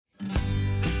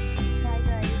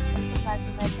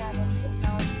my channel and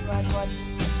now you are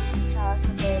watching a 3-star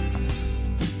hotel.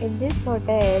 In this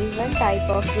hotel, one type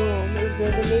of room is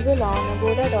available on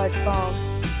agoda.com.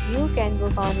 You can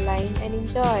book online and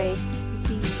enjoy it. To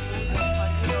see more than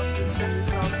 100 of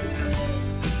reviews of this hotel,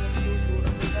 you can go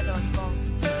to agoda.com.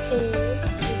 Its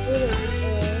review rating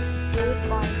is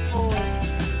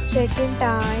 8.4. Check-in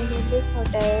time in this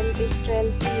hotel is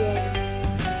 12 p.m.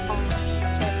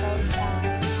 Check-out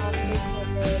time of this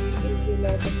hotel is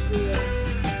 11 p.m.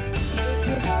 If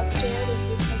you have stayed in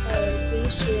this hotel,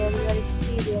 please share your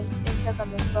experience in the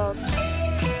comment box.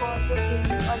 For booking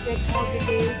or get more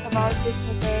details about this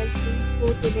hotel, please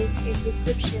go to link in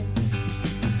description.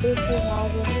 If you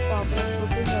have any problem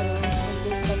booking a room in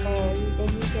this hotel, then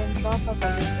you can drop a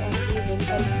comment and we will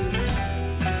help you.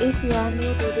 If you are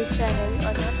new to this channel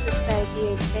or not subscribed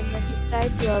yet, then must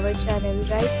subscribe to our channel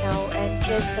right now and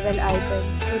press the bell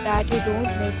icon so that you don't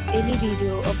miss any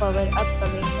video of our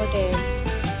upcoming hotel.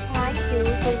 Thank you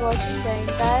for watching the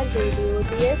entire video.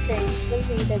 Dear friends, we'll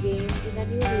meet again in a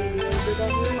new video with a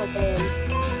new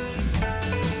hotel.